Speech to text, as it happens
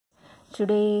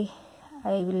Today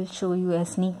I will show you a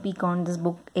sneak peek on this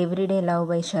book, Everyday Love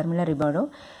by Sharmila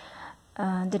Ribeiro.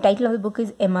 The title of the book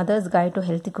is A Mother's Guide to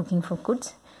Healthy Cooking for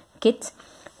Kids.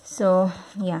 So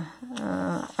yeah,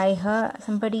 I heard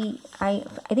somebody, I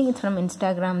think it's from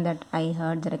Instagram that I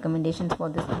heard the recommendations for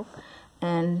this book,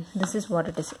 and this is what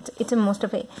it is. It's a most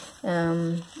of a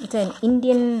it's an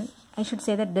Indian. I should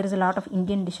say that there is a lot of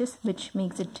Indian dishes, which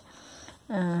makes it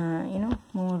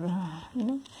more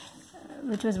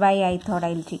which was why I thought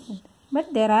I'll check it.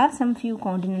 But there are some few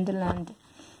continental and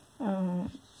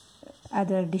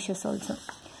other dishes also.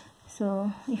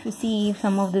 So if you see,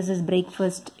 some of this is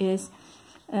breakfast is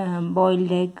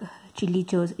boiled egg, chili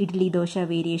chose, idli dosha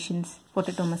variations,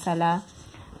 potato masala,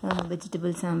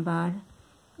 vegetable sambar,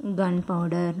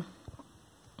 gunpowder,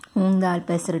 moong dal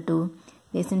pesaratu,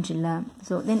 besan chilla.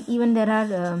 So then even there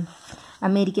are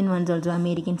American ones also,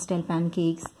 American style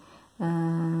pancakes,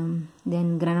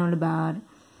 then granola bar,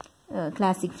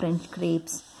 classic French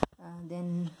crepes.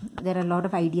 Then there are a lot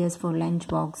of ideas for lunch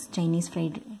box, Chinese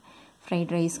fried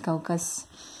rice, caucus.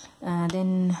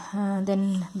 Then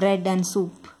bread and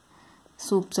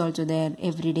soups also there,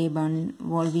 everyday bun,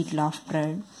 whole wheat loaf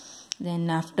bread.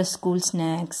 Then after school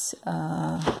snacks,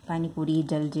 pani puri,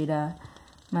 jaljeera,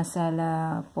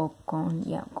 masala, popcorn,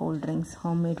 cold drinks,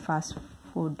 homemade fast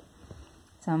food,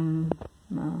 some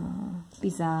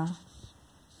pizza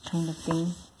kind of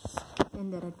thing. Then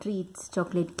there are treats,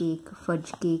 chocolate cake,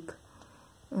 fudge cake,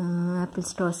 apple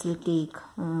streusel cake,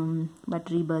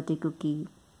 buttery birthday cookie.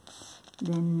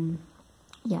 Then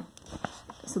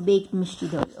so baked mishti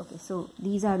dough. Okay, so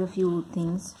these are the few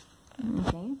things.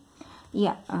 Okay,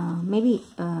 maybe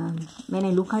when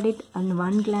I look at it on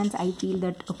one glance, I feel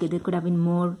that okay, there could have been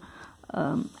more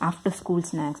after school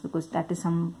snacks, because that is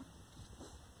some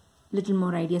little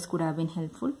more ideas could have been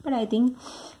helpful. But I think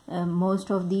most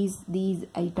of these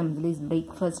items, these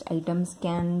breakfast items,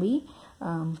 can be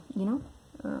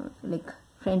like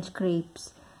French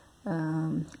crepes,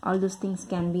 all those things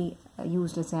can be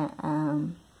used as a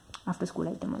after school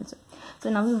item also. So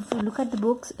now if you look at the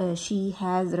books, she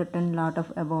has written a lot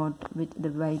of about the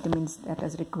vitamins that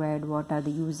is required, what are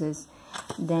the uses.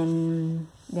 Then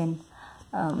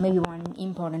maybe one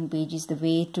important page is the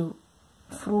way to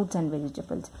fruits and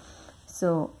vegetables.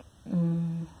 So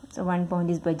one point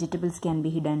is vegetables can be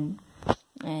hidden,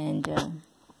 and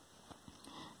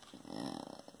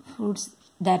fruits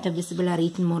that are visible are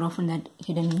eaten more often than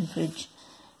hidden in the fridge.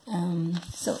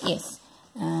 So yes,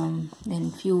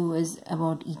 then few is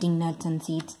about eating nuts and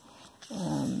seeds.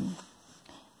 Then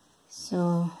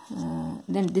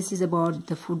this is about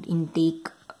the food intake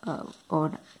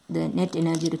or the net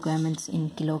energy requirements in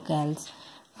kilocalories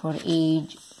for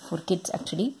kids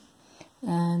actually.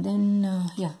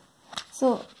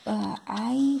 So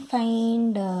I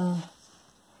find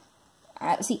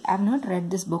see, I've not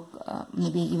read this book,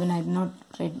 maybe even I've not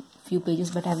read few pages,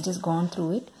 but I've just gone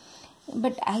through it.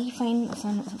 But I find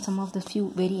some of the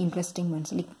few very interesting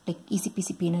ones, like easy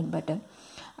peasy peanut butter.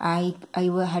 I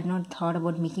had not thought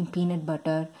about making peanut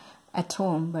butter at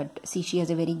home, but see, she has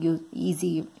a very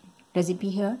easy recipe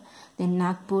here. Then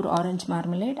Nagpur orange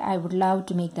marmalade, I would love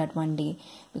to make that one day,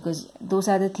 because those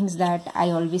are the things that I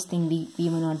always think we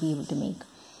may not be able to make.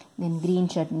 Then green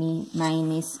chutney,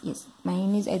 mayonnaise. Yes,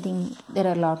 mayonnaise, I think there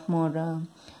are a lot more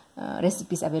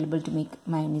recipes available to make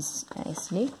mayonnaise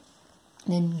nicely.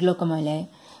 Then guacamole,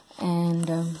 and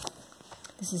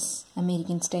this is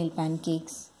American style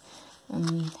pancakes.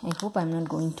 I hope I'm not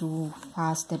going too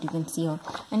fast, that you can see all,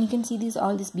 and you can see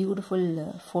all these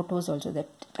beautiful photos also that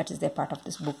is their part of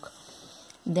this book.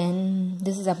 Then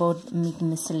this is about making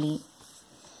miscellany.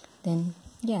 Then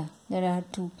there are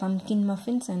 2 pumpkin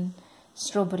muffins and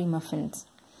strawberry muffins.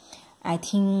 I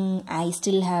think I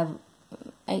still have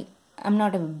I'm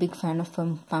not a big fan of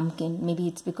pumpkin. Maybe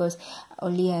it's because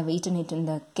only I've eaten it in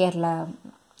the Kerala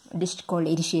dish called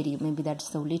erisheri. Maybe that's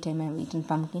the only time I've eaten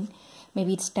pumpkin.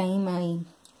 Maybe it's time I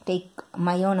take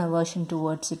my own aversion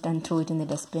towards it and throw it in the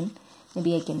dustbin.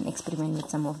 Maybe I can experiment with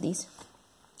some of these.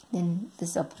 Then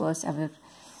this is of course our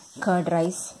curd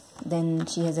rice. Then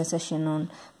she has a session on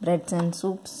breads and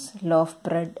soups, loaf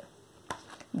bread,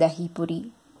 dahi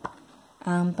puri,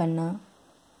 aam panna,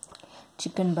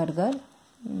 chicken burger.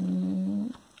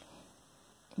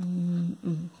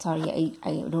 Sorry,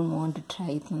 I don't want to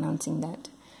try pronouncing that.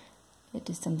 It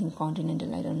is something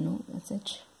continental, I don't know. That's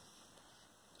it.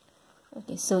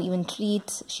 Okay, so even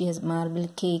treats, she has marble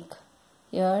cake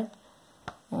here,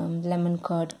 lemon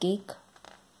curd cake,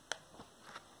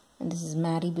 and this is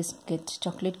Mary biscuit,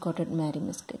 chocolate coated Mary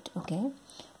biscuit. Okay,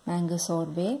 mango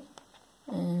sorbet,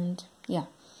 and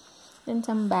and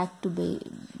some back to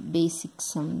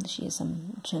basics. She has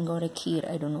some changora kheer.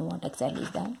 I don't know what exactly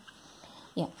is that.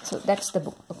 Yeah, so that's the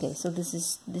book. Okay, so this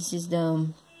is the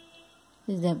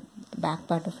back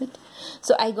part of it.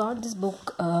 So I got this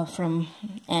book from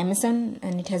Amazon,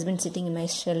 and it has been sitting in my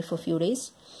shelf for a few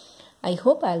days. I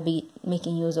hope I'll be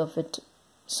making use of it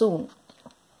soon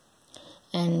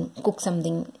and cook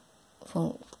something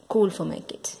cool for my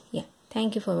kids. Yeah,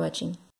 thank you for watching.